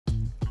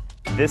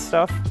This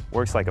stuff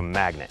works like a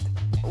magnet.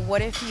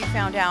 What if you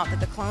found out that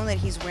the cologne that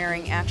he's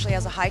wearing actually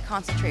has a high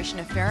concentration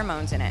of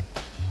pheromones in it?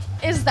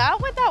 Is that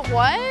what that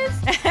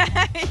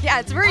was? Yeah,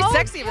 it's very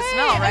sexy of a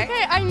smell, right?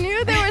 Okay, I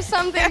knew there was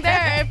something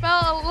there. It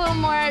felt a little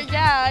more,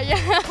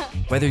 yeah.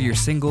 Whether you're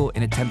single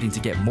and attempting to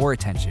get more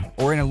attention,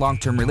 or in a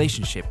long-term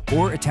relationship,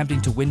 or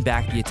attempting to win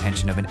back the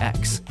attention of an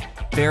ex,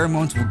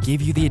 pheromones will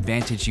give you the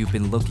advantage you've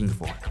been looking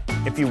for.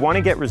 If you want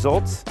to get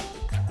results,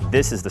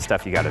 this is the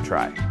stuff you got to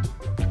try.